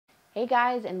Hey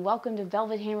guys, and welcome to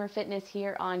Velvet Hammer Fitness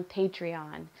here on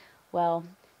Patreon. Well,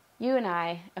 you and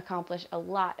I accomplish a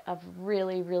lot of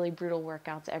really brutal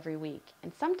workouts every week,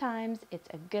 and sometimes it's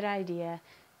a good idea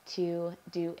to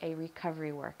do a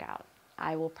recovery workout.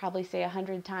 I will probably say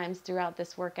 100 times throughout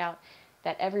this workout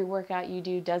that every workout you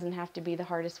do doesn't have to be the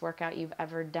hardest workout you've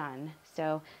ever done.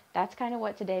 So that's kind of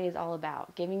what today is all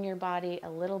about, giving your body a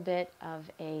little bit of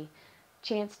a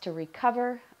chance to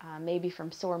recover, maybe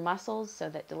from sore muscles, so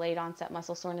that delayed onset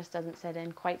muscle soreness doesn't set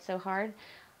in quite so hard,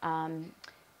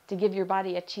 to give your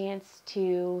body a chance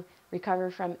to recover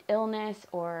from illness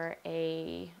or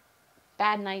a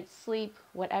bad night's sleep,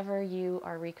 whatever you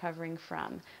are recovering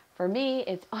from. For me,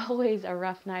 it's always a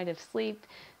rough night of sleep,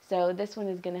 so this one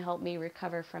is going to help me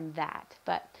recover from that.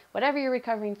 But whatever you're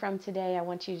recovering from today, I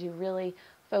want you to really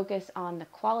focus on the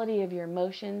quality of your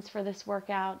motions for this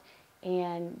workout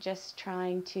and just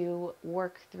trying to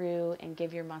work through and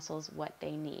give your muscles what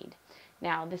they need.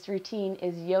 Now, this routine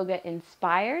is yoga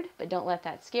inspired, but don't let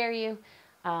that scare you,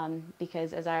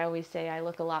 because as I always say, I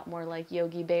look a lot more like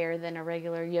Yogi Bear than a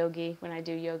regular yogi when I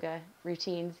do yoga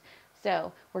routines.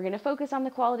 So we're going to focus on the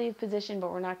quality of position,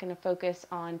 but we're not going to focus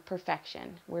on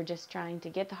perfection. We're just trying to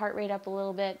get the heart rate up a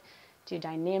little bit, to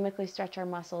dynamically stretch our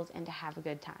muscles, and to have a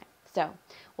good time. So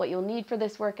what you'll need for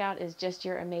this workout is just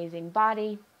your amazing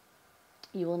body.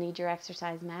 You will need your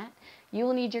exercise mat, you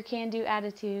will need your can-do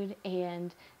attitude,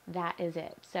 and that is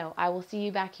it. So I will see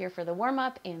you back here for the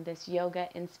warm-up and this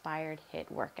yoga-inspired HIIT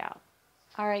workout.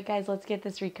 All right, guys, let's get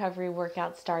this recovery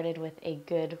workout started with a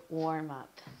good warm-up.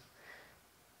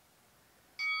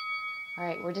 All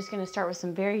right, we're just going to start with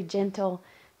some very gentle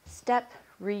step,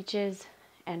 reaches,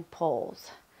 and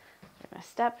pulls. We're going to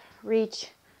step, reach,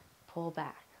 pull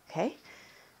back, okay?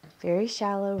 Very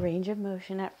shallow range of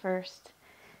motion at first.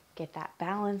 Get that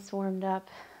balance warmed up.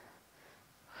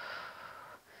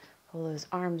 Pull those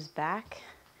arms back.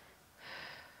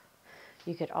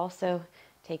 You could also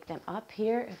take them up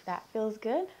here if that feels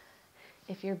good,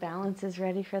 if your balance is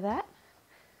ready for that.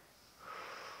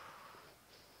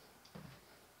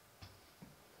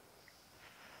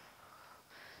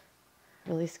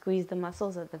 Really squeeze the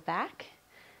muscles at the back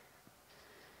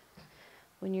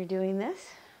when you're doing this.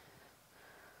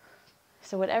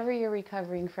 So whatever you're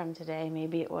recovering from today,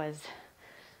 maybe it was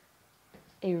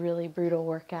a really brutal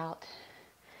workout.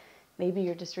 Maybe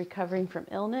you're just recovering from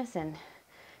illness and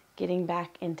getting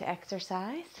back into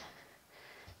exercise.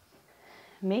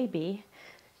 Maybe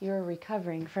you're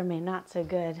recovering from a not so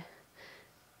good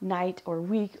night or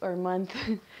week or month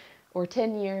or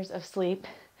 10 years of sleep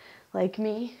like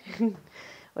me.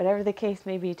 Whatever the case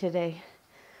may be today,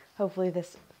 hopefully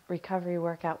this recovery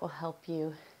workout will help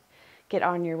you get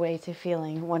on your way to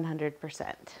feeling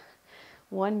 100%.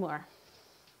 One more.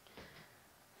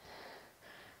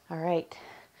 All right,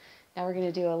 now we're going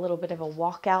to do a little bit of a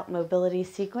walkout mobility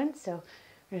sequence. So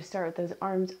we're going to start with those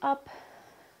arms up.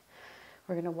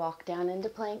 We're going to walk down into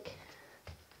plank.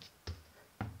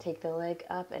 Take the leg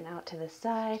up and out to the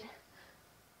side.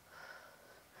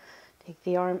 Take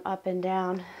the arm up and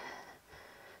down.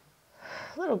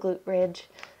 Little glute bridge.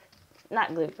 Not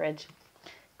glute bridge,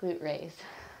 glute raise.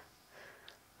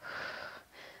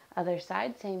 Other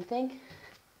side, same thing.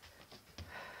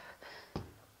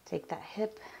 Take that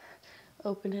hip,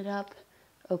 open it up,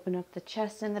 open up the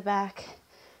chest and the back,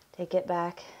 take it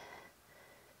back,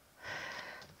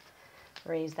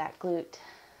 raise that glute,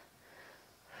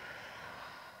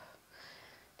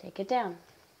 take it down.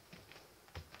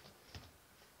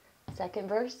 Second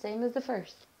verse, same as the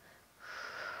first.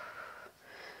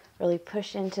 Really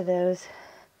push into those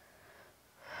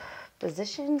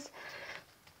positions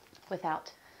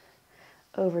without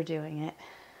overdoing it,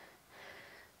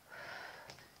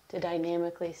 to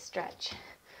dynamically stretch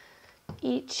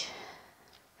each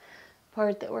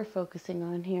part that we're focusing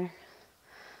on here.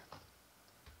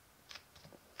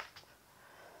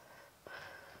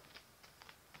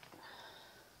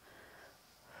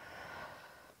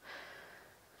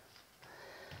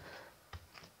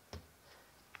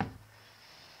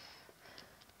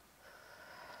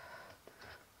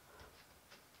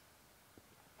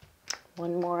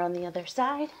 One more on the other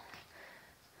side.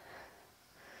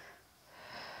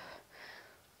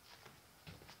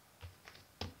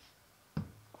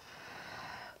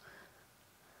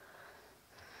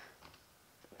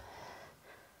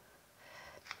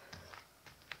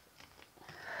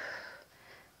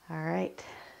 All right,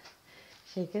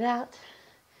 shake it out.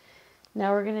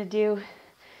 Now we're going to do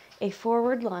a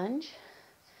forward lunge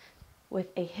with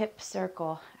a hip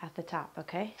circle at the top,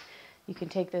 okay? You can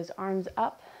take those arms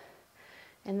up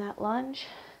in that lunge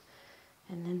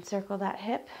and then circle that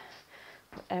hip,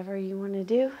 whatever you want to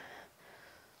do.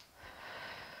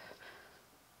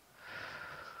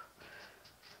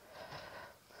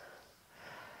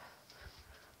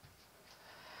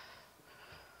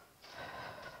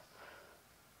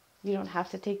 You don't have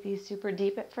to take these super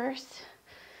deep at first,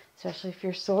 especially if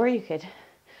you're sore. You could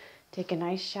take a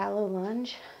nice shallow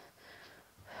lunge.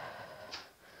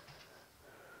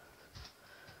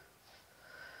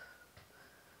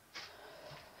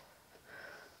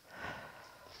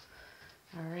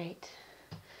 All right,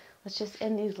 let's just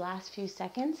end these last few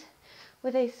seconds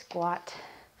with a squat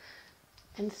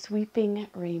and sweeping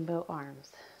rainbow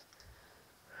arms.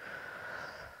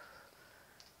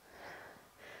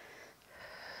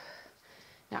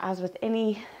 Now, as with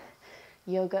any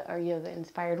yoga or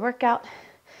yoga-inspired workout,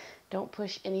 don't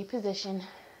push any position.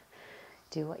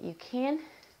 Do what you can.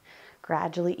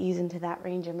 Gradually ease into that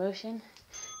range of motion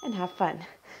and have fun.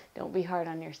 Don't be hard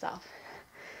on yourself.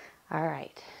 All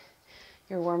right,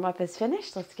 your warm-up is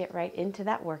finished. Let's get right into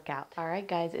that workout. All right,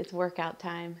 guys, it's workout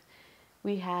time.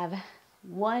 We have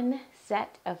one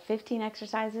set of 15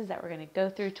 exercises that we're going to go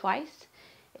through twice.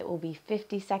 It will be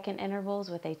 50-second intervals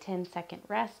with a 10-second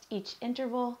rest each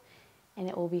interval, and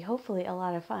it will be hopefully a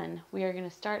lot of fun. We are going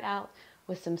to start out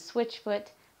with some Switchfoot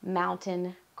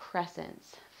mountain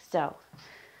crescents. So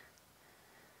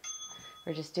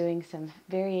we're just doing some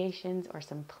variations or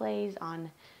some plays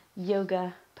on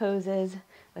yoga poses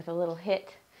with a little HIIT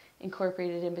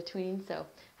incorporated in between. So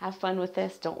have fun with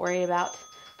this. Don't worry about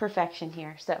perfection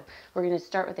here. So we're going to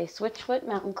start with a Switchfoot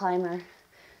mountain climber.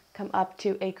 Come up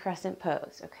to a crescent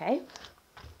pose, okay?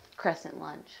 Crescent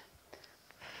lunge.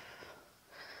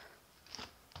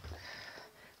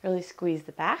 Really squeeze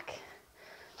the back.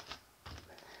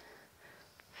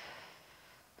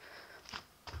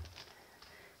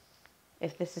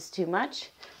 If this is too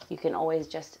much, you can always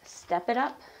just step it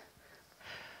up.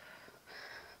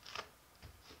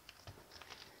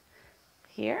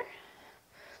 Here.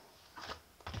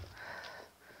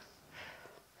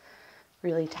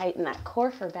 Really tighten that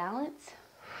core for balance.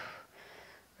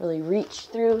 Really reach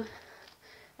through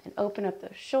and open up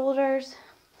those shoulders.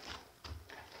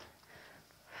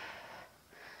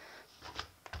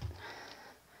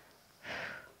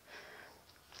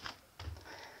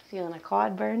 Feeling a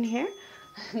quad burn here.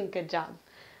 Good job.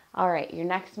 All right, your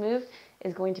next move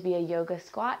is going to be a yoga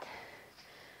squat.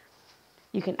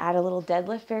 You can add a little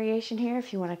deadlift variation here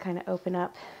if you want to kind of open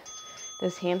up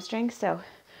those hamstrings. So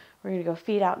we're going to go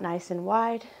feet out nice and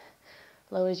wide,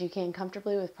 low as you can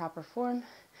comfortably with proper form.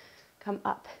 Come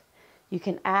up. You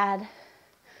can add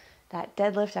that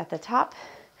deadlift at the top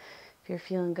if you're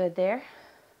feeling good there.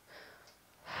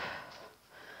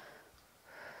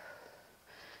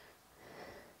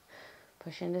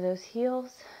 Push into those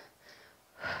heels.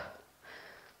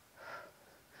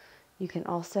 You can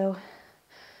also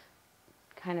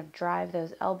kind of drive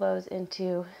those elbows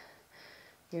into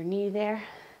your knee there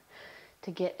to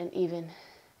get an even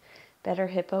better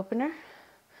hip opener.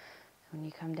 When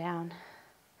you come down,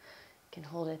 you can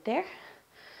hold it there.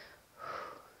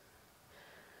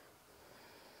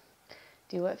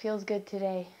 Do what feels good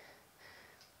today.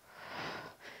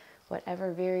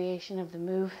 Whatever variation of the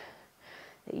move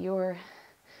that your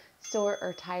sore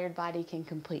or tired body can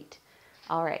complete.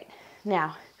 All right,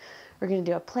 now we're going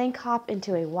to do a plank hop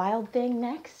into a wild thing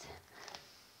next.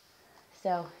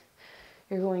 So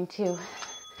you're going to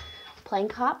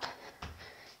plank hop,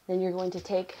 then you're going to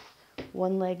take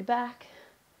one leg back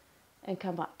and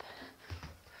come up.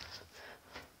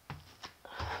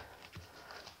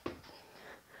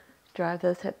 Drive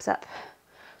those hips up.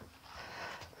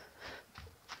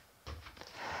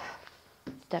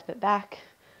 Step it back,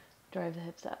 drive the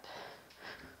hips up.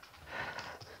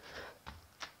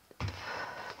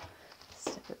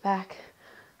 Step it back,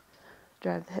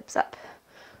 drive the hips up.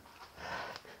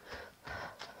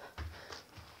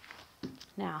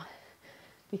 Now,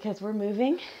 because we're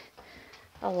moving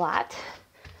a lot,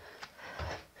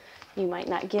 you might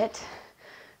not get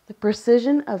the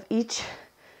precision of each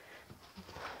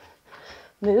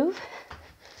move,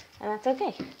 and that's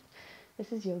okay.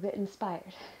 This is yoga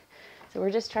inspired. So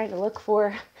we're just trying to look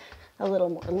for a little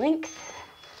more length,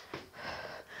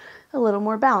 a little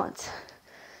more balance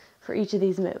for each of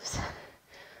these moves.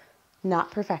 Not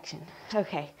perfection.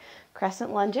 Okay,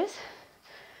 crescent lunges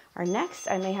are next.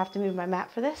 I may have to move my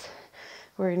mat for this.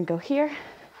 We're gonna go here,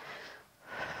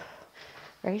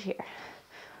 right here.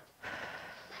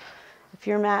 If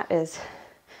your mat is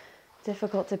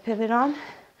difficult to pivot on,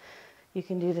 you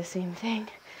can do the same thing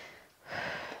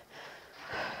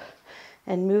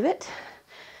and move it.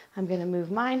 I'm gonna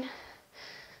move mine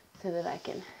so that I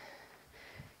can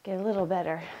get a little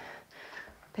better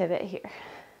pivot here.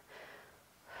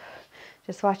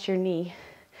 Just watch your knee,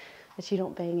 that you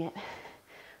don't bang it.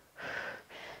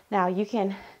 Now you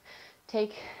can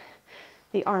take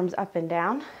the arms up and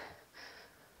down,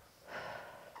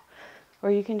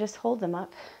 or you can just hold them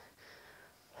up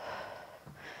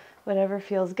Whatever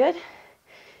feels good.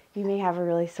 You may have a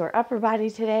really sore upper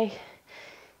body today.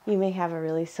 You may have a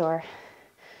really sore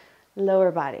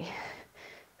lower body.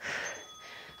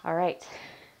 All right.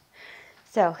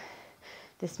 So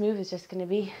this move is just going to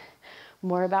be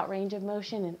more about range of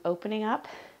motion and opening up.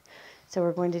 So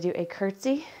we're going to do a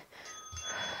curtsy.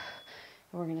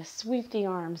 And we're going to sweep the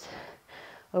arms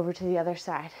over to the other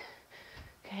side.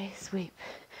 Okay, sweep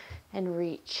and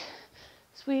reach.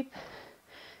 Sweep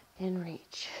and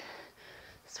reach.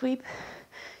 Sweep.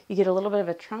 You get a little bit of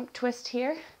a trunk twist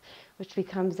here, which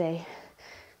becomes a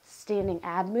standing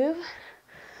ab move.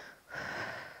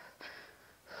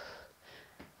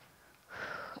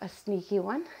 A sneaky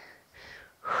one.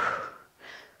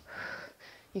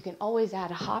 You can always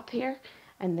add a hop here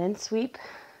and then sweep,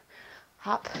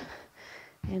 hop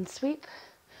and sweep,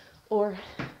 or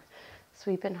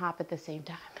sweep and hop at the same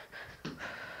time.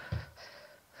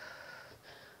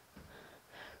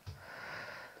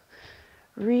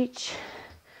 Reach,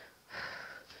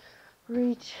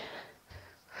 reach,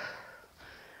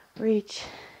 reach.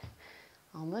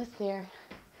 Almost there.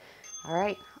 All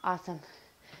right, awesome.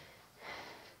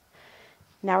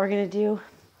 Now we're going to do,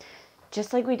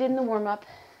 just like we did in the warm-up,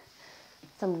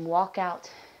 some walkout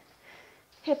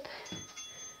hip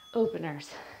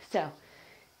openers. So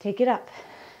take it up,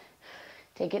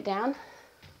 take it down.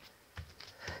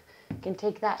 You can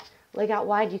take that leg out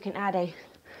wide. You can add a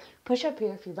push-up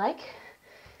here if you'd like.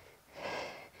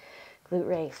 Glute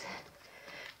raise.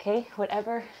 Okay,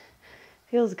 whatever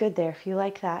feels good there. If you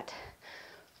like that.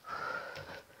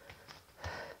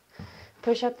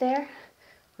 Push up there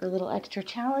for a little extra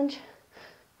challenge.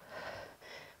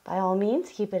 By all means,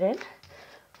 keep it in.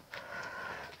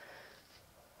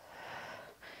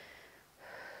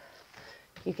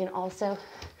 You can also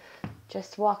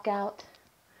just walk out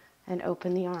and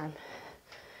open the arm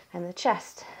and the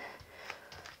chest.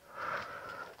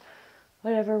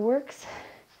 Whatever works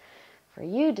for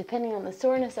you, depending on the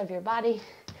soreness of your body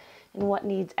and what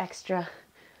needs extra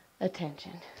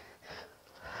attention.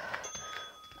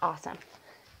 Awesome.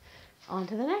 On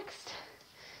to the next.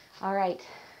 All right,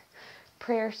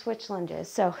 prayer switch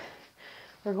lunges. So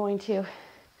we're going to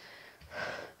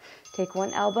take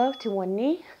one elbow to one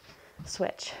knee,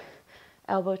 switch,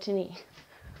 elbow to knee.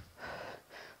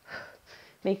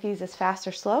 Make these as fast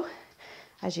or slow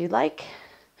as you'd like.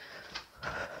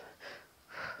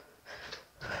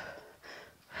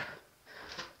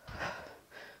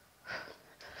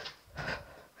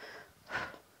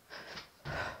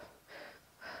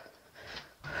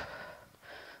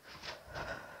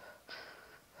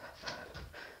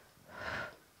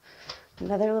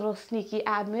 Another little sneaky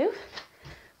ab move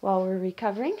while we're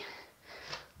recovering.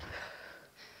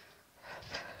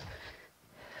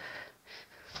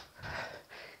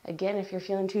 Again, if you're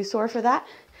feeling too sore for that,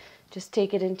 just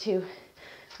take it into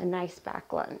a nice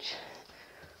back lunge.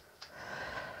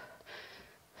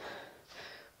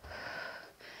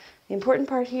 The important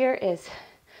part here is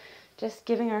just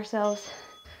giving ourselves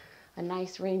a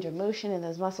nice range of motion in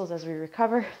those muscles as we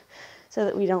recover so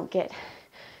that we don't get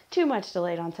too much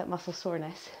delayed onset muscle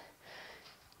soreness.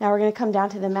 Now we're going to come down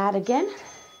to the mat again.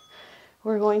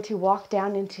 We're going to walk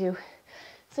down into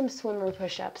some swimmer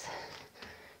push-ups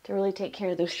to really take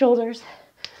care of those shoulders.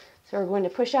 So we're going to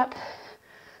push up,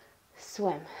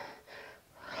 swim,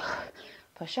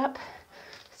 push up,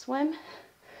 swim.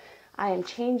 I am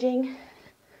changing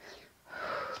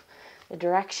the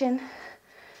direction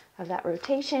of that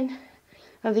rotation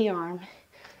of the arm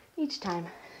each time.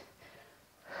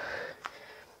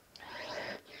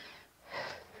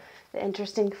 The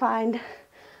interesting find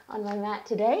on my mat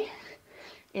today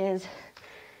is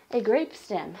a grape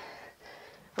stem,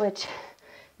 which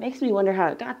makes me wonder how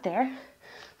it got there,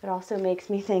 but also makes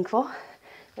me thankful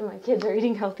that my kids are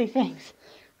eating healthy things,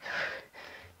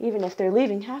 even if they're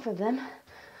leaving half of them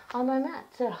on my mat,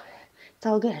 so it's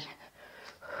all good.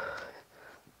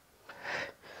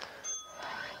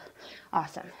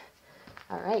 Awesome.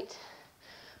 All right.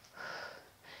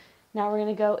 Now we're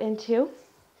going to go into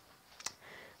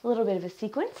a little bit of a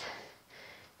sequence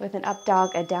with an up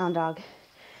dog, a down dog, and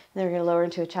then we're going to lower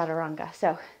into a chaturanga.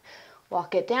 So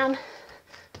walk it down,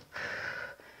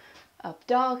 up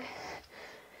dog,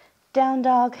 down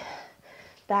dog,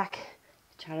 back,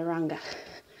 chaturanga.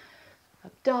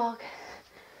 Up dog,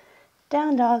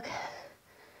 down dog,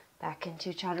 back into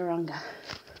chaturanga.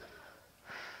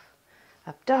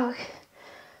 Up dog,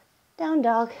 down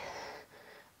dog,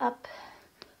 up,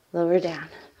 lower down.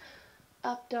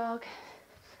 Up dog,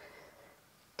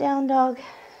 down dog,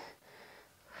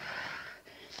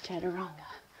 chaturanga.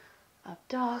 Up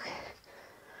dog,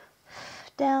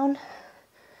 down,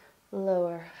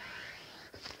 lower.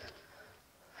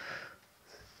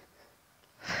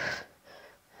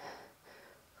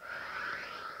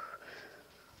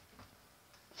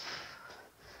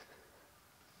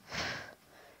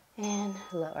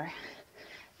 and lower.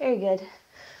 Very good.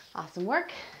 Awesome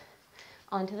work.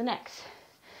 On to the next.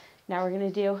 Now we're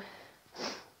going to do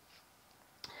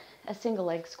a single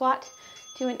leg squat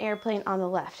to an airplane on the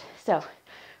left. So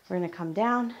we're going to come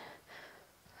down,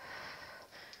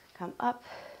 come up,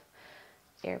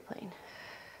 airplane.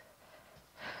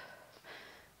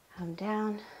 Come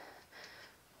down,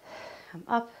 come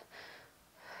up,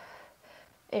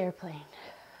 airplane.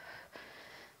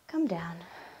 Come down.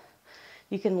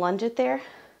 You can lunge it there,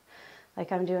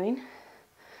 like I'm doing,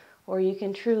 or you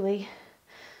can truly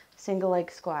single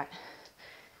leg squat.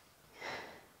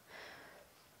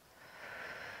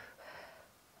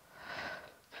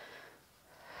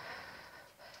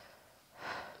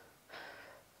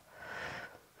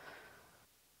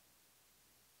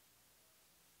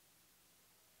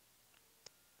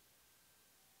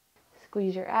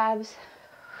 Squeeze your abs.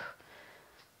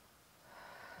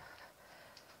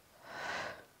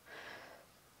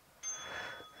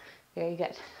 Very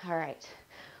good. All right.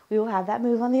 We will have that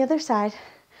move on the other side.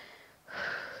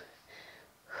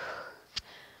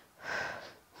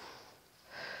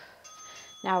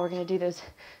 Now we're going to do those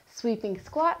sweeping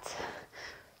squats.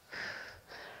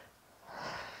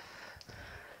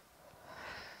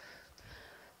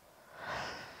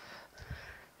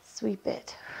 Sweep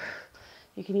it.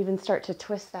 You can even start to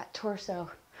twist that torso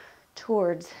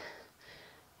towards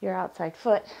your outside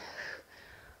foot.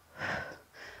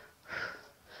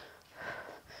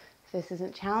 If this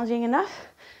isn't challenging enough,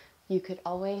 you could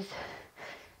always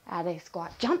add a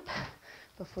squat jump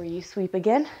before you sweep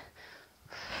again.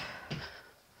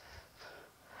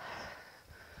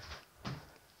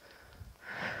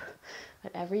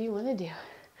 Whatever you want to do.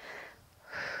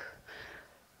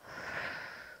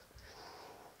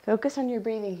 Focus on your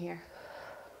breathing here.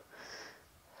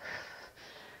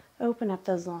 Open up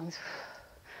those lungs.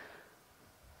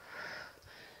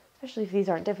 Especially if these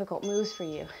aren't difficult moves for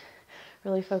you.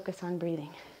 Really focus on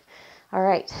breathing. All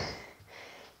right.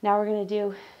 Now we're going to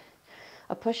do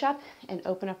a push-up and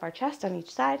open up our chest on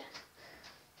each side.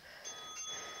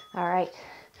 All right.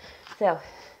 So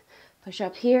push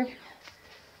up here.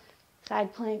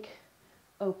 Side plank.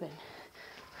 Open.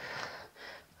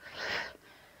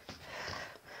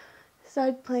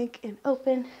 Side plank and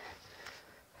open.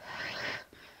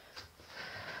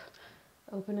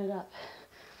 Open it up.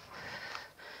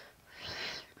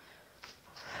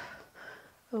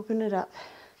 Open it up.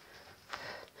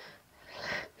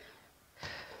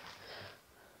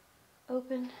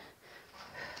 Open.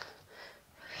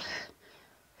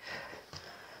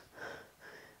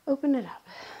 Open it up.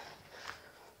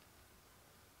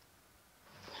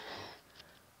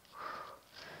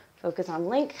 Focus on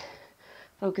length.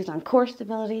 Focus on core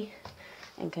stability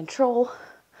and control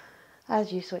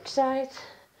as you switch sides.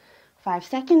 5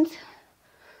 seconds.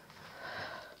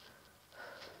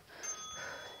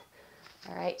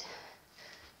 All right.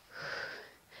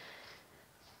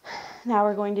 Now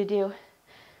we're going to do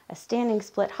a standing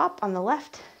split hop on the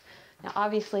left. Now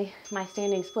obviously my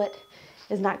standing split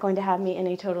is not going to have me in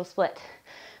a total split,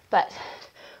 but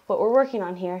what we're working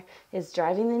on here is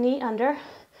driving the knee under,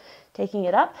 taking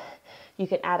it up. You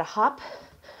can add a hop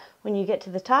when you get to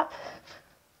the top.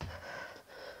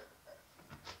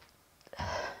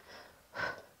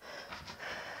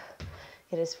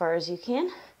 Get as far as you can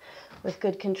with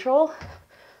good control.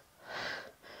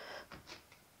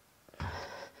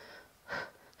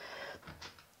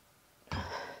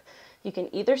 You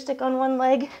can either stick on one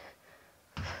leg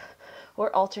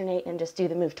or alternate and just do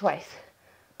the move twice.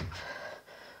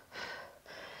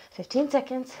 15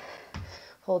 seconds.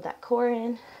 Hold that core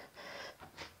in.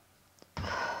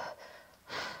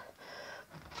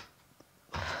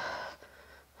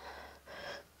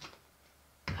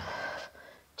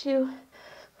 2,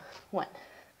 1.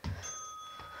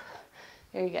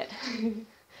 Very good.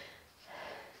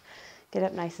 Get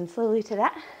up nice and slowly to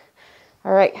that.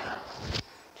 All right.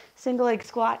 Single leg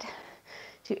squat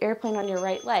to airplane on your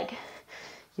right leg.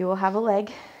 You will have a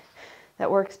leg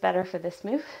that works better for this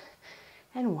move,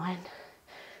 and one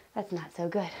that's not so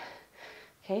good.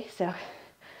 Okay, so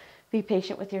be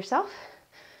patient with yourself,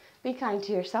 be kind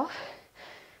to yourself,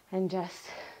 and just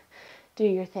do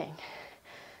your thing.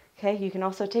 Okay, you can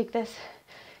also take this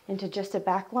into just a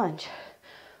back lunge.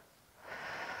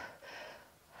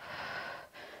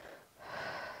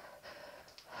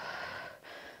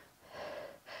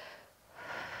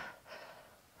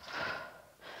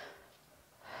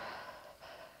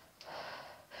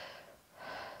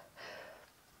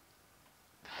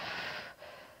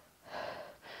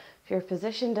 If your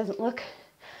position doesn't look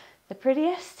the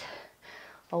prettiest,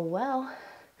 oh well,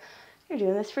 you're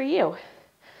doing this for you,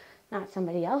 not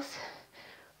somebody else.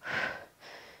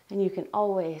 And you can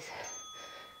always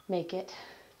make it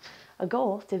a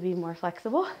goal to be more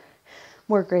flexible,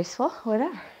 more graceful,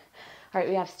 whatever. All right,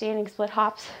 we have standing split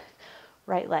hops,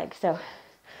 right leg. So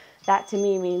that to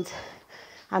me means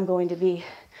I'm going to be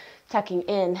tucking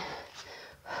in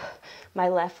my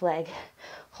left leg,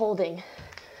 holding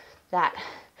that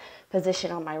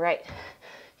position on my right.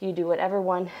 You do whatever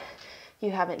one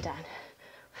you haven't done.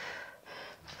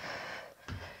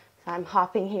 So I'm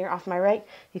hopping here off my right.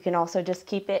 You can also just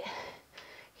keep it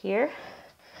here,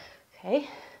 okay,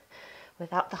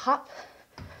 without the hop.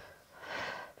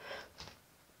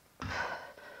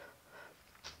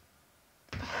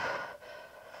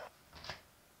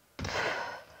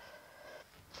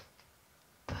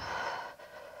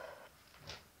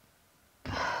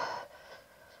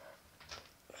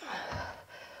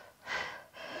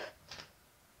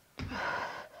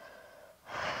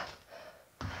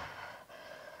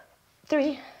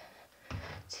 Three,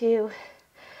 two,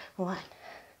 one.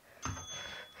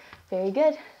 Very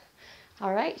good.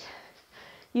 All right,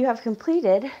 you have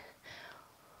completed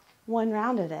one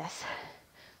round of this.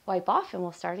 Wipe off and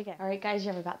we'll start again. All right, guys,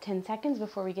 you have about 10 seconds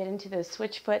before we get into those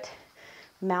Switchfoot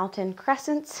mountain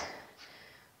crescents.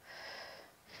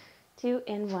 2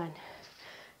 and 1.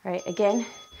 All right, again,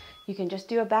 you can just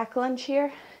do a back lunge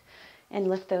here and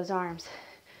lift those arms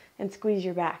and squeeze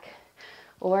your back.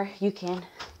 Or you can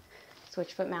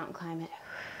Switchfoot mountain climb it.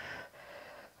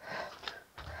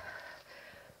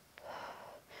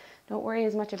 Don't worry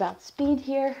as much about speed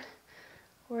here.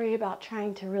 Worry about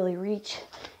trying to really reach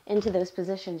into those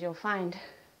positions. You'll find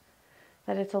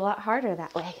that it's a lot harder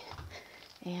that way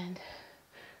and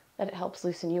that it helps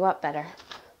loosen you up better.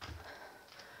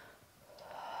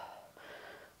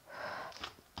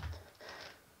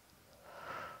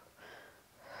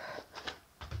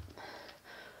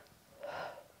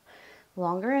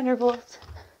 Longer intervals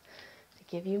to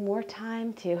give you more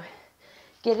time to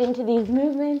get into these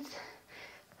movements.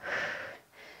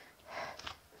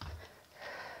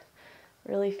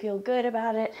 Really feel good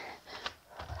about it.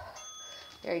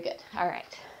 Very good. All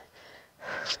right.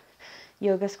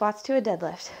 Yoga squats to a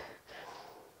deadlift.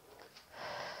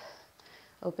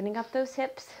 Opening up those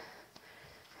hips.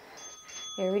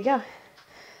 Here we go.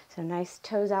 So nice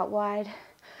toes out wide.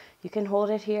 You can hold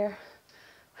it here.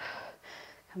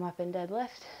 Come up and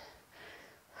deadlift.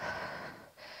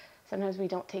 Sometimes we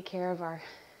don't take care of our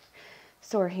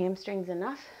sore hamstrings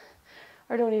enough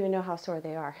or don't even know how sore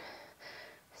they are.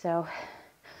 So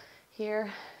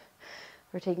here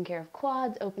we're taking care of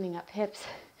quads, opening up hips,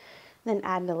 then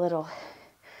adding a little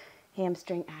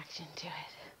hamstring action to it.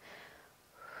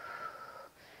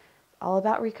 All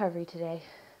about recovery today.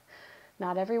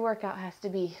 Not every workout has to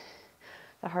be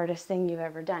the hardest thing you've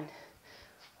ever done.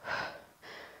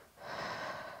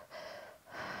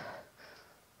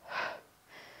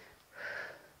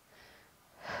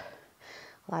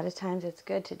 A lot of times it's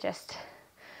good to just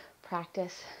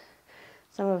practice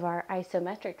some of our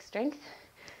isometric strength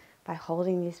by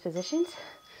holding these positions.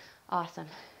 Awesome.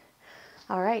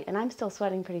 All right, and I'm still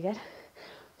sweating pretty good.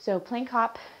 So plank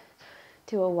hop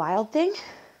to a wild thing.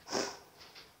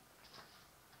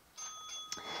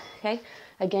 Okay,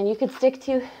 again, you could stick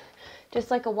to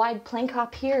just like a wide plank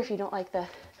hop here if you don't like the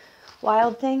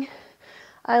wild thing.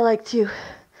 I like to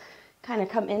kind of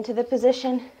come into the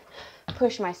position,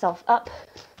 push myself up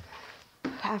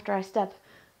after I step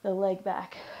the leg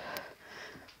back.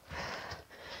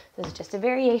 This is just a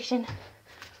variation.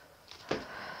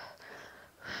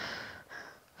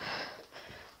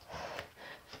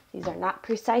 These are not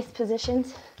precise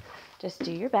positions. Just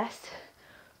do your best.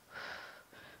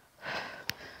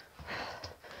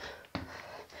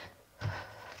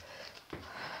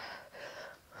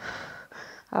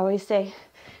 I always say,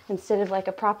 instead of like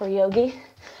a proper yogi,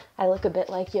 I look a bit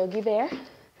like Yogi Bear.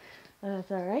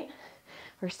 That's all right.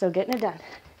 We're still getting it done.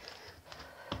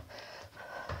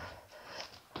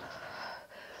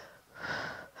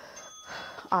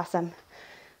 Awesome.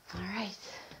 All right,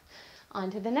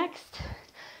 on to the next,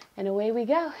 and away we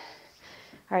go. All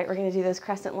right, we're gonna do those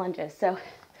crescent lunges. So,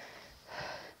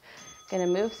 gonna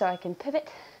move so I can pivot.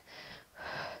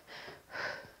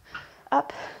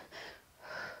 Up,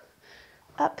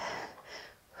 up,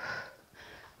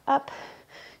 up.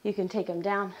 You can take them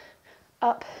down,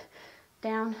 up,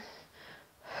 down,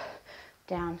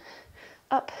 down,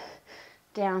 up,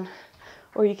 down,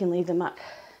 or you can leave them up.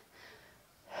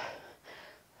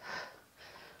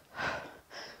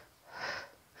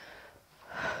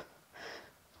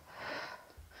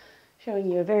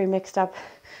 Showing you a very mixed up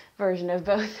version of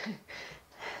both.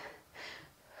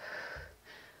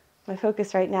 My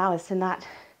focus right now is to not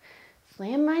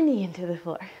slam my knee into the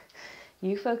floor.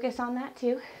 You focus on that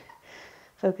too.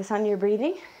 Focus on your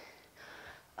breathing.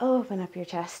 Open up your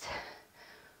chest.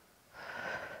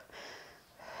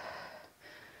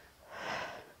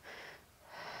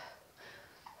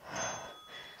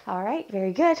 All right,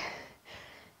 very good.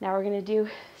 Now we're going to do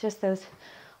just those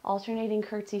alternating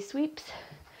curtsy sweeps.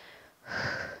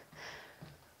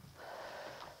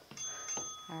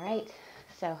 All right,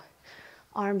 so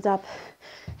arms up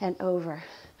and over,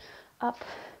 up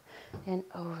and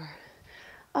over,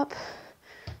 up,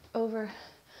 over,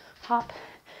 hop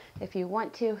if you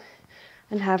want to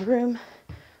and have room.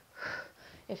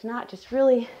 If not, just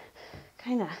really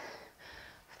kind of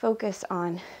focus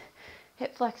on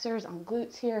hip flexors, on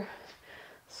glutes here.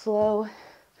 Slow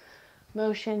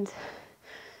motions,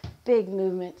 big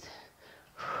movements.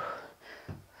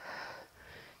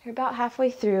 You're about halfway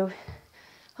through.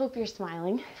 Hope you're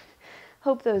smiling.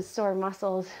 Hope those sore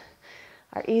muscles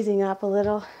are easing up a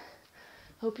little.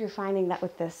 Hope you're finding that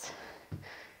with this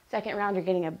second round you're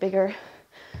getting a bigger,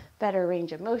 better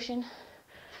range of motion.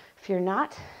 If you're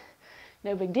not,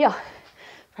 no big deal.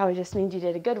 Probably just means you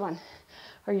did a good one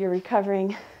or you're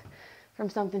recovering from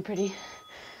something pretty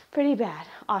bad.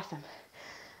 Awesome.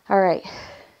 All right.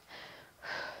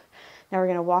 Now we're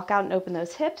going to walk out and open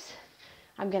those hips.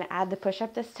 I'm going to add the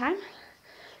push-up this time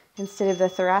instead of the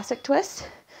thoracic twist.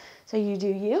 So you do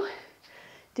you.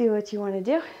 Do what you want to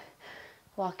do.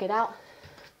 Walk it out.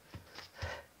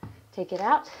 Take it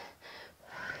out.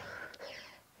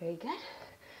 Very good.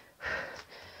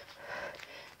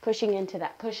 Pushing into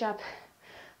that push-up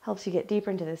helps you get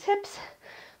deeper into those hips,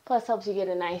 plus helps you get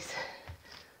a nice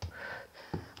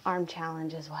arm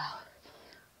challenge as well.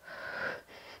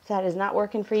 If that is not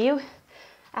working for you,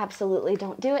 absolutely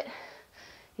don't do it.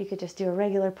 You could just do a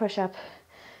regular push-up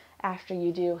after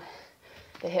you do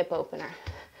the hip opener.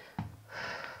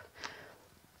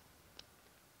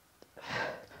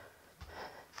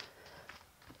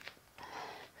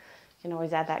 You can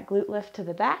always add that glute lift to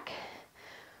the back.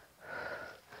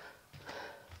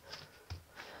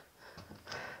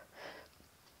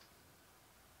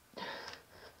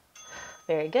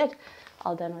 Very good.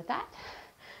 All done with that.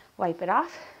 Wipe it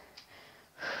off.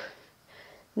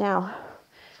 Now,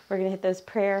 we're going to hit those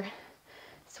prayer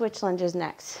switch lunges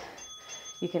next.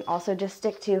 You can also just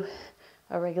stick to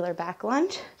a regular back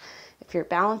lunge. If your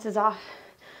balance is off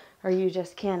or you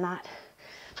just cannot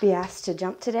be asked to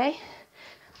jump today,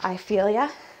 I feel ya.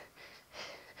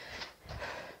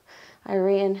 I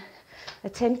ran a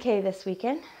 10K this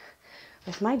weekend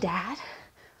with my dad.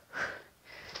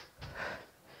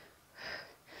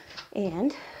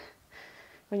 And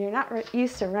when you're not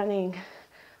used to running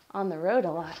on the road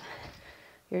a lot,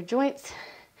 your joints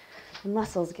and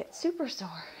muscles get super sore.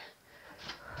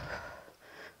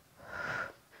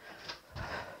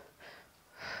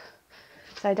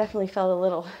 So I definitely felt a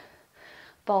little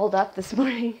balled up this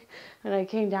morning when I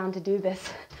came down to do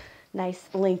this nice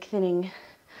lengthening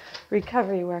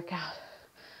recovery workout.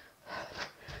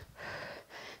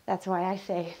 That's why I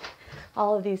say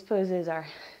all of these poses are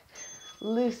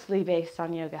loosely based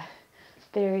on yoga,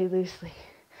 very loosely.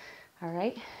 All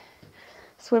right,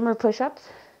 swimmer push-ups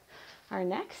are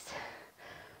next.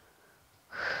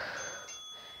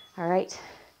 All right,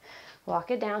 walk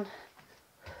it down,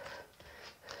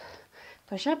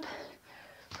 push up,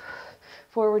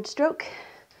 forward stroke,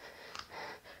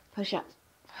 push up.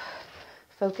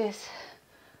 Focus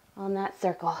on that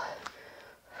circle.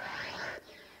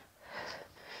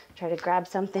 Try to grab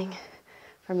something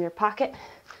from your pocket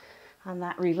on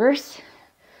that reverse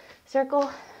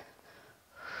circle.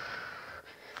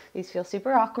 These feel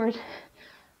super awkward.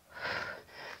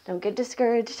 Don't get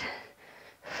discouraged.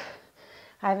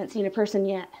 I haven't seen a person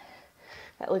yet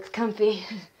that looks comfy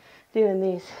doing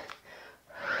these.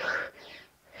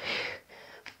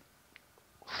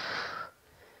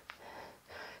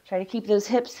 Try to keep those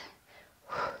hips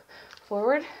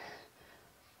forward.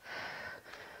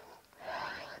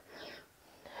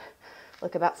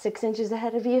 Look about 6 inches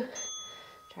ahead of you.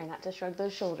 Try not to shrug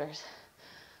those shoulders.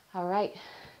 All right.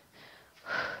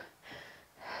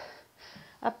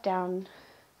 Up, down,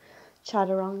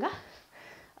 chaturanga.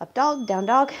 Up dog, down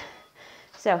dog.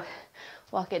 So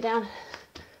walk it down.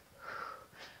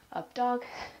 Up dog,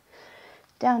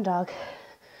 down dog.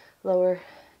 Lower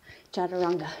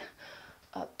chaturanga.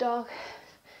 Up dog,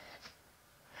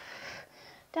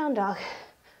 down dog.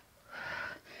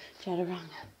 Chaturanga.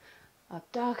 Up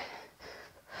dog,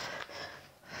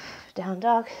 down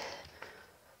dog.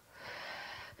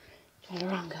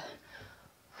 Chaturanga.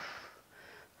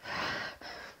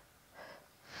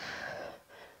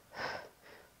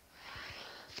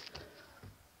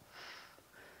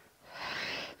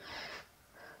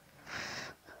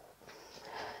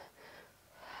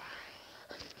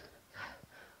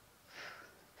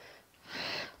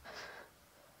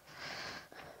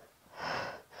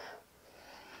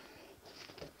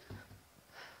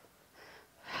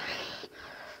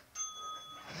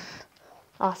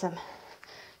 Awesome.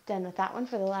 Done with that one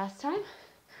for the last time.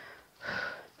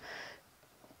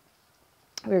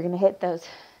 We're going to hit those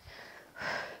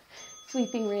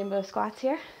sweeping rainbow squats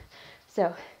here.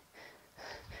 So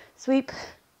sweep,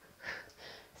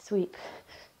 sweep,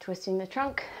 twisting the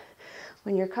trunk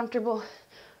when you're comfortable.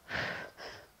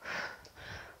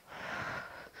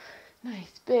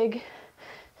 Nice big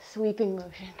sweeping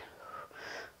motion.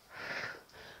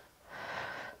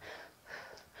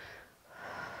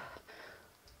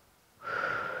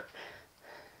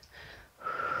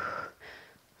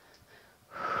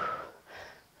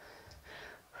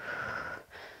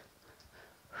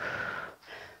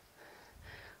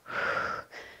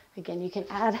 Again, you can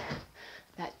add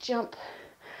that jump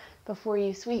before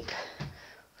you sweep.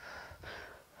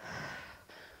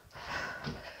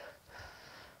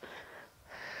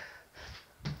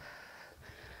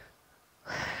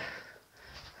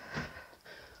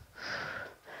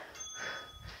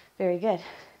 Very good.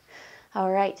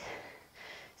 All right,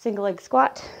 single leg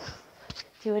squat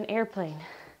to an airplane.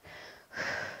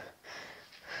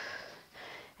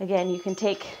 Again, you can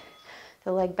take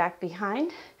the leg back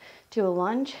behind to a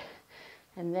lunge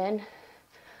and then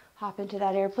hop into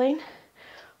that airplane,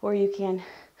 or you can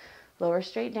lower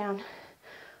straight down,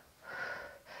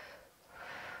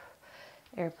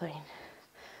 airplane.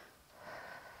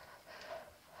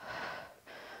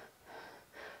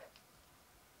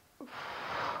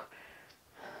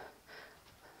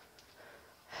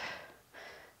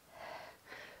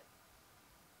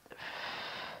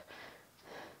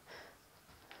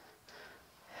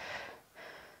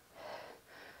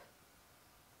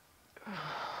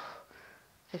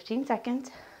 Seconds.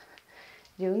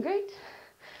 Doing great.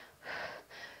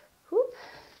 Whoop.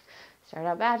 Start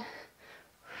out bad.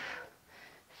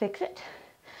 Fix it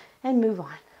and move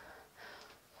on.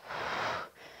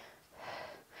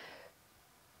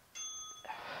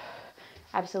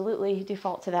 Absolutely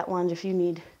default to that lunge if you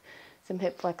need some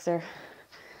hip flexor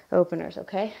openers,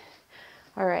 okay?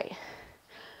 All right.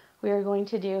 We are going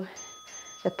to do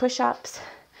the push-ups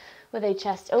with a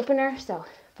chest opener. So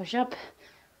push up,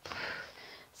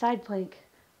 side plank,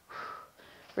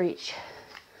 reach.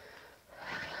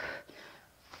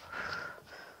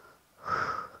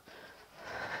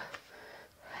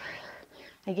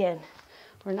 Again,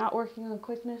 we're not working on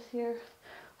quickness here.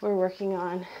 We're working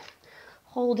on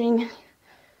holding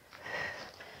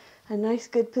a nice,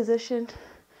 good position.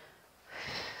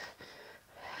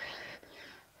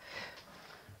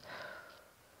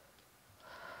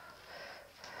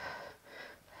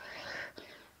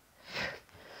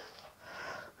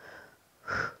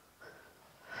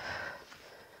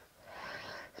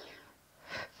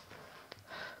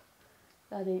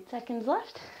 About 8 seconds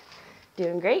left.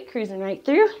 Doing great, cruising right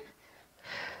through.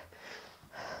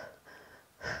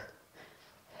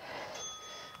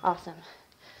 Awesome.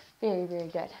 Very, very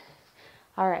good.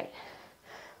 All right.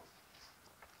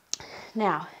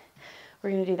 Now,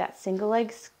 we're going to do that single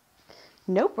leg.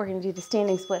 Nope, we're going to do the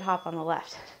standing split hop on the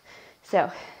left.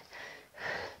 So,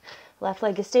 left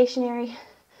leg is stationary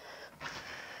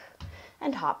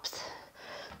and hops.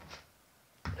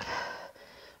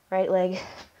 Right leg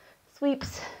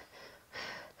sweeps.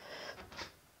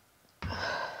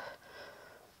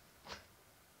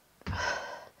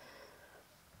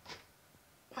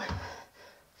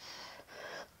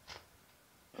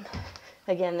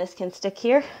 Again, this can stick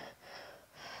here.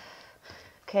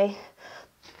 Okay.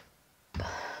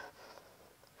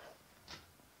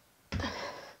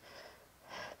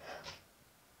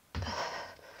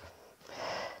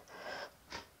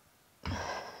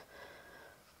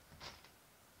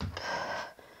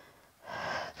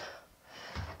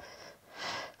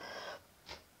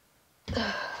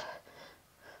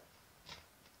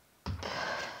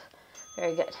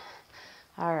 Very good.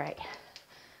 All right.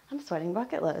 I'm sweating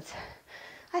bucket loads.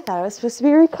 I thought I was supposed to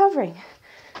be recovering.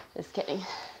 Just kidding.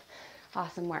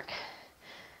 Awesome work.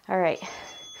 All right.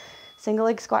 Single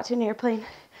leg squat to an airplane.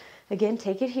 Again,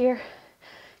 take it here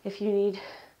if you need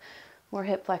more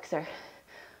hip flexor.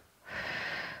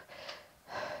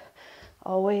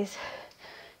 Always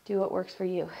do what works for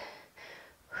you.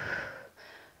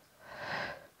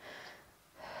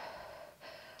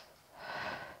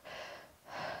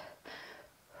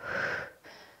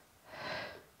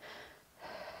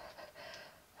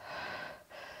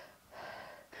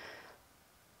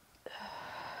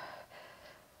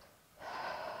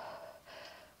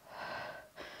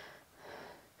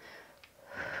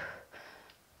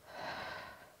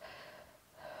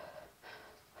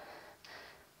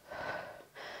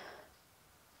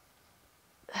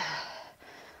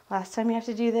 Last time you have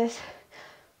to do this,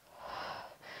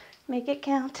 make it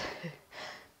count.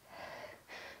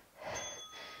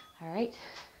 All All right.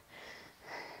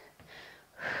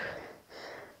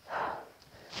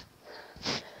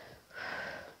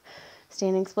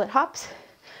 Standing split hops.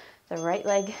 The right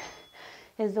leg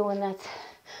is the one that's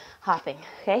hopping,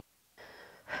 okay?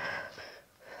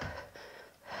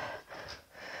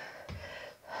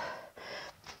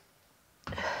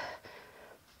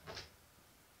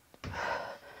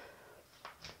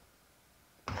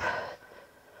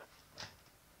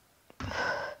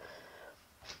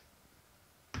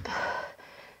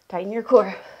 Tighten your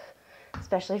core,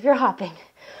 especially if you're hopping.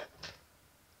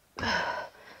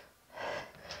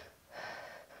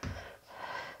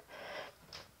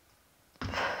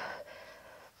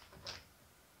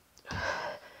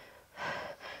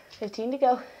 $15 to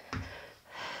go.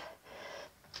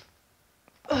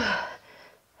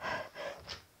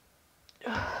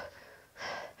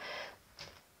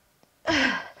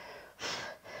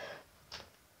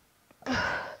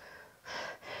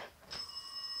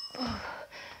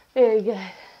 Very good.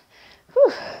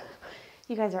 Whew.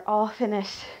 You guys are all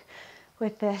finished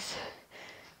with this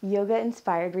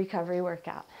yoga-inspired recovery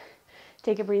workout.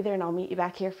 Take a breather and I'll meet you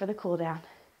back here for the cool down.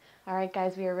 All right,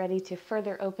 guys, we are ready to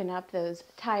further open up those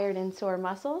tired and sore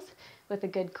muscles with a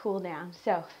good cool down.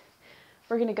 So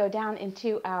we're going to go down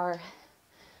into our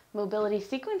mobility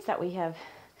sequence that we have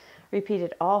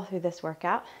repeated all through this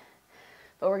workout,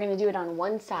 but we're going to do it on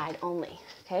one side only,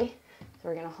 okay? So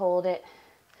we're going to hold it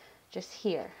just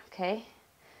here, okay?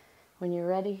 When you're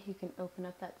ready, you can open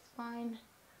up that spine.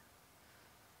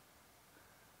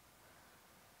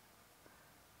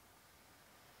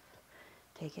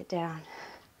 Take it down.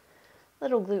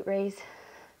 Little glute raise.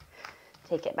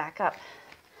 Take it back up.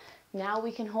 Now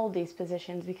we can hold these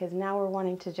positions because now we're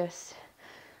wanting to just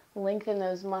lengthen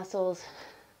those muscles,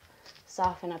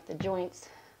 soften up the joints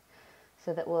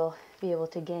so that we'll be able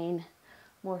to gain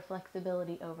more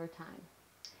flexibility over time.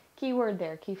 Key word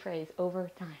there, key phrase, over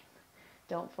time.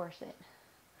 Don't force it.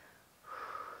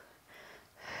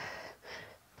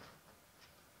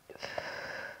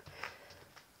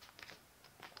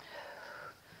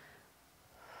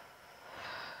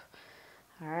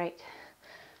 All right.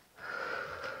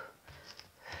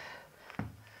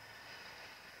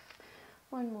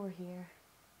 One more here.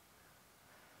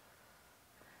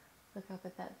 Look up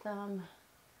at that thumb.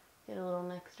 Get a little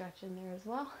neck stretch in there as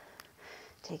well.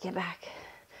 Take it back.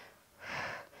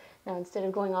 Now instead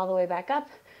of going all the way back up,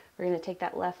 we're going to take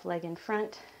that left leg in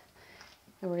front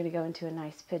and we're going to go into a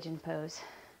nice pigeon pose.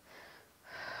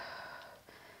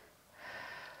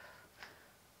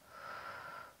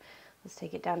 Let's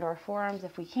take it down to our forearms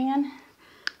if we can.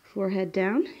 Forehead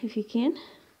down if you can.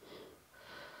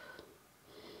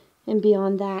 And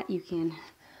beyond that, you can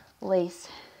lace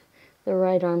the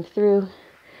right arm through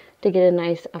to get a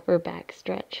nice upper back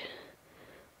stretch.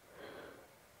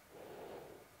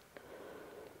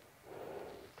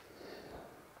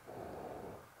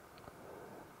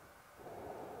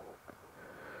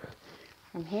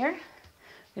 From here,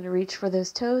 I'm going to reach for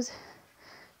those toes.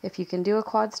 If you can do a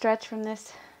quad stretch from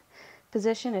this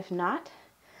position, if not,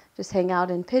 just hang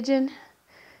out in pigeon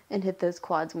and hit those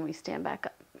quads when we stand back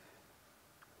up.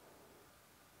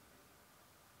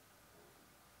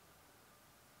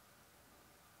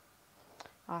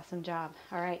 Awesome job.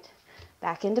 All right,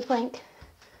 back into plank,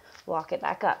 walk it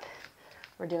back up.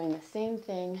 We're doing the same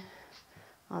thing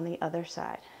on the other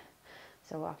side.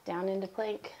 So walk down into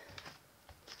plank,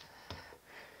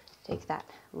 take that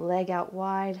leg out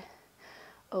wide,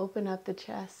 open up the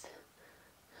chest,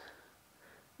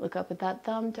 look up at that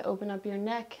thumb to open up your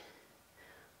neck.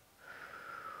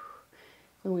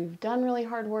 When we've done really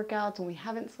hard workouts and we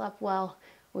haven't slept well,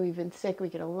 when we've been sick, we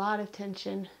get a lot of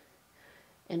tension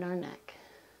in our neck.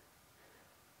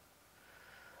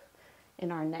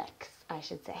 In our necks, I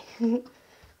should say.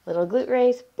 Little glute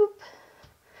raise, boop.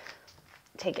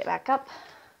 Take it back up.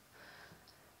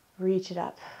 Reach it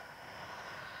up.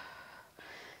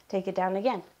 Take it down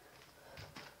again.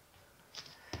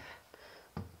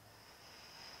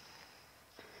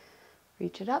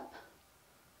 Reach it up.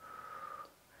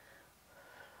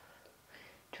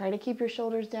 Try to keep your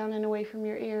shoulders down and away from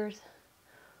your ears.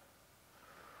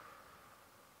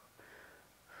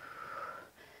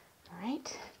 All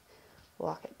right.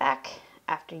 Walk it back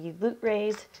after you glute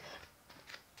raise.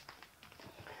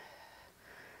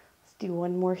 Let's do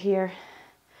one more here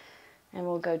and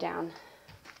we'll go down.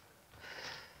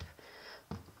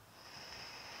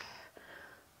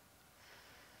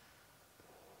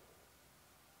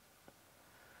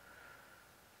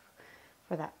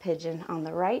 For that pigeon on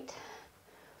the right.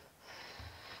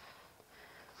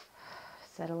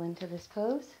 Settle into this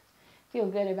pose. Feel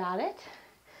good about it.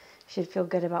 You should feel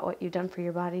good about what you've done for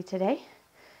your body today.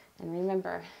 And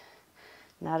remember,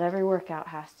 Not every workout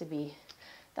has to be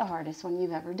the hardest one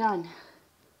you've ever done.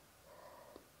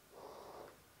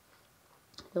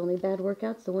 The only bad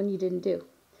workout's the one you didn't do.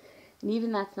 And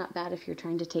even that's not bad if you're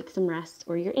trying to take some rest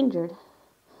or you're injured.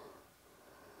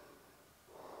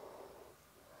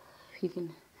 You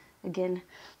can, again,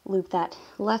 loop that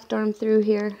left arm through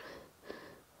here.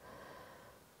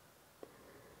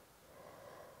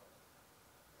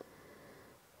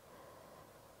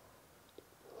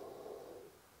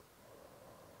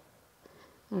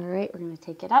 All right, we're going to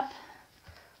take it up.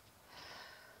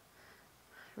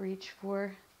 Reach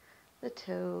for the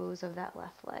toes of that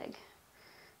left leg.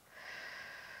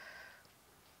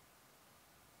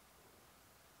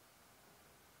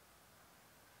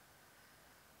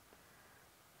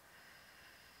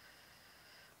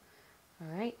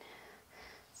 All right,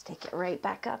 let's take it right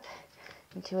back up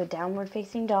into a downward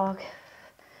facing dog.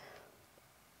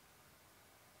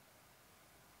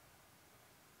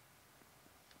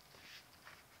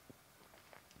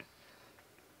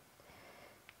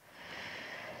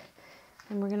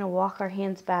 And we're going to walk our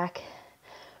hands back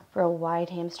for a wide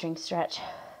hamstring stretch.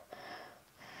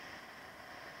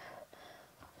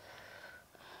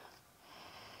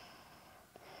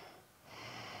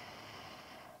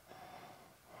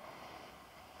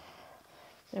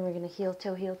 Then we're going to heel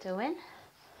toe in.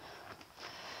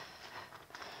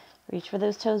 Reach for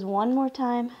those toes one more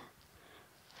time.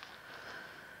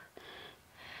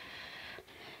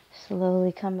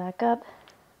 Slowly come back up.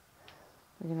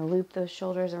 We're going to loop those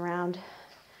shoulders around.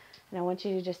 And I want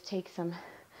you to just take some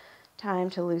time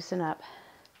to loosen up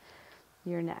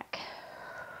your neck.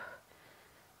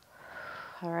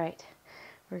 All right,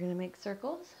 we're going to make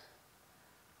circles.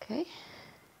 Okay.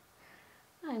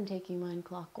 I'm taking mine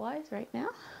clockwise right now.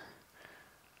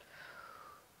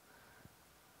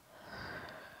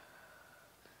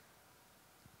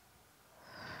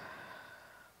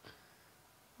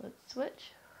 Let's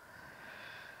switch.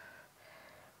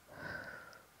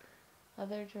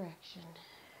 Other direction.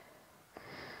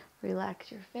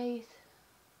 Relax your face.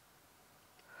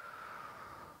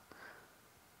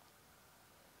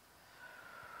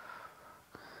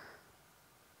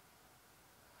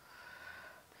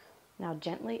 Now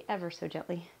gently, ever so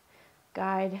gently,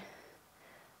 guide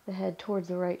the head towards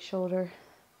the right shoulder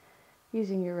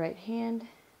using your right hand,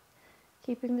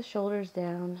 keeping the shoulders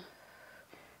down,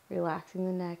 relaxing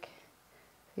the neck,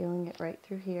 feeling it right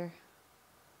through here.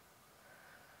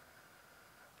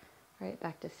 Right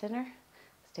back to center.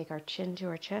 Let's take our chin to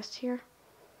our chest here.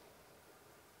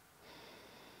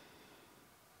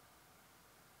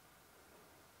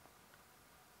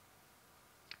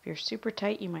 If you're super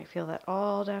tight, you might feel that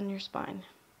all down your spine.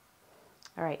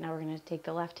 All right, now we're going to take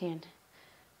the left hand,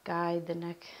 guide the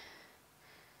neck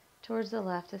towards the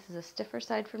left. This is a stiffer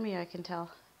side for me, I can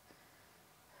tell.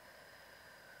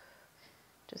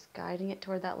 Just guiding it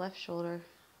toward that left shoulder.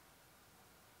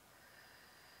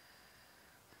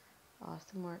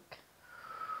 Awesome work.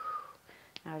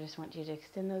 Now I just want you to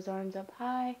extend those arms up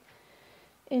high.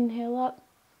 Inhale up,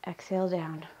 exhale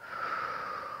down.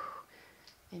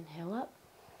 Inhale up,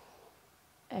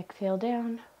 exhale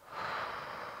down.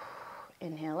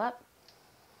 Inhale up,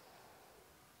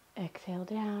 exhale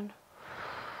down.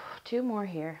 Two more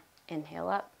here. Inhale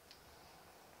up,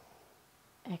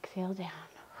 exhale down.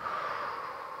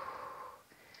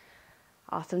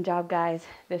 Awesome job, guys.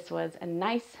 This was a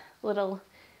nice little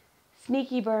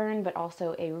sneaky burn, but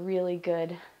also a really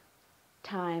good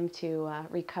time to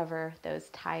recover those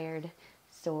tired,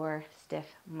 sore, stiff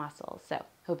muscles. So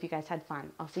hope you guys had fun.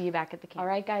 I'll see you back at the camp. All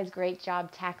right, guys, great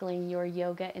job tackling your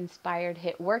yoga-inspired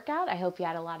HIIT workout. I hope you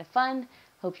had a lot of fun.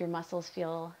 Hope your muscles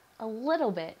feel a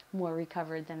little bit more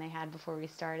recovered than they had before we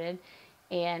started.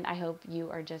 And I hope you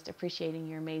are just appreciating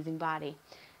your amazing body.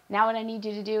 Now what I need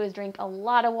you to do is drink a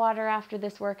lot of water after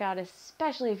this workout,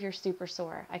 especially if you're super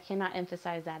sore. I cannot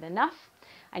emphasize that enough.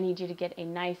 I need you to get a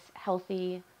nice,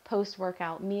 healthy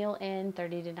post-workout meal in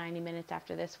 30 to 90 minutes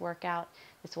after this workout.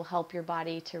 This will help your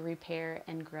body to repair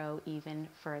and grow even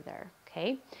further,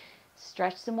 okay?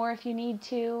 Stretch some more if you need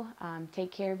to.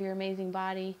 Take care of your amazing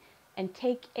body and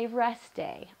take a rest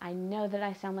day. I know that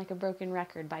I sound like a broken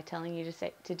record by telling you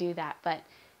to do that, but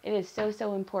it is so,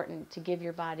 so important to give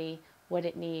your body what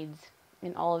it needs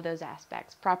in all of those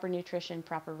aspects. Proper nutrition,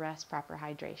 proper rest, proper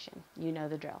hydration. You know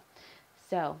the drill.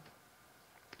 So,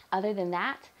 other than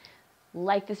that,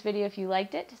 like this video if you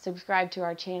liked it. Subscribe to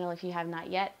our channel if you have not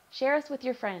yet. Share us with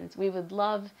your friends. We would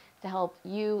love to help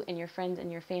you and your friends and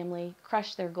your family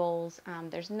crush their goals.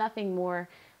 There's nothing more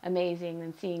amazing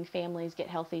than seeing families get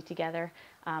healthy together.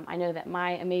 I know that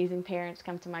my amazing parents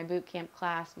come to my boot camp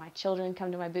class. My children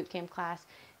come to my boot camp class.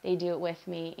 They do it with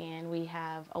me, and we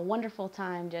have a wonderful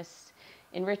time just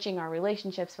enriching our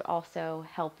relationships, but also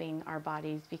helping our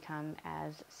bodies become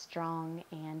as strong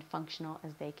and functional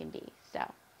as they can be. So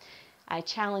I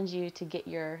challenge you to get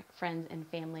your friends and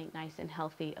family nice and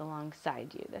healthy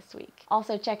alongside you this week.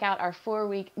 Also, check out our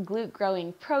 4-week glute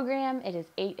growing program. It is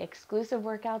 8 exclusive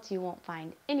workouts you won't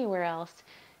find anywhere else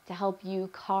to help you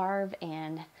carve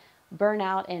and burn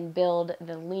out and build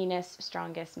the leanest,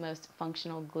 strongest, most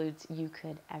functional glutes you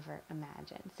could ever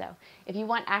imagine. So if you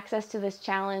want access to this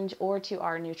challenge or to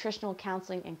our nutritional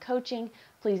counseling and coaching,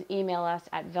 please email us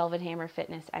at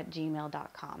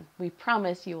velvethammerfitness@gmail.com. We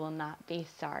promise you will not be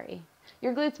sorry.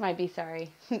 Your glutes might be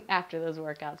sorry after those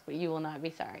workouts, but you will not be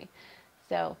sorry.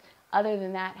 So other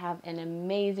than that, have an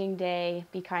amazing day.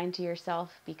 Be kind to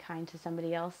yourself. Be kind to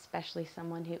somebody else, especially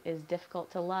someone who is difficult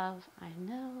to love. I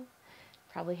know.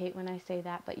 Probably hate when I say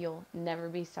that, but you'll never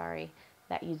be sorry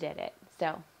that you did it.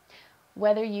 So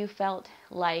whether you felt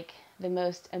like the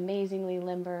most amazingly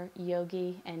limber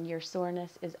yogi and your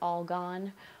soreness is all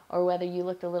gone, or whether you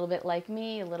looked a little bit like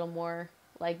me, a little more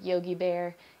like Yogi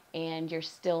Bear, and you're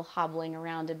still hobbling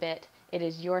around a bit, it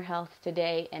is your health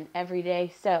today and every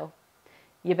day, so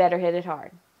you better hit it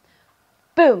hard.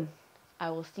 Boom!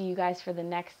 I will see you guys for the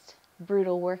next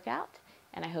brutal workout,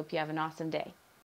 and I hope you have an awesome day.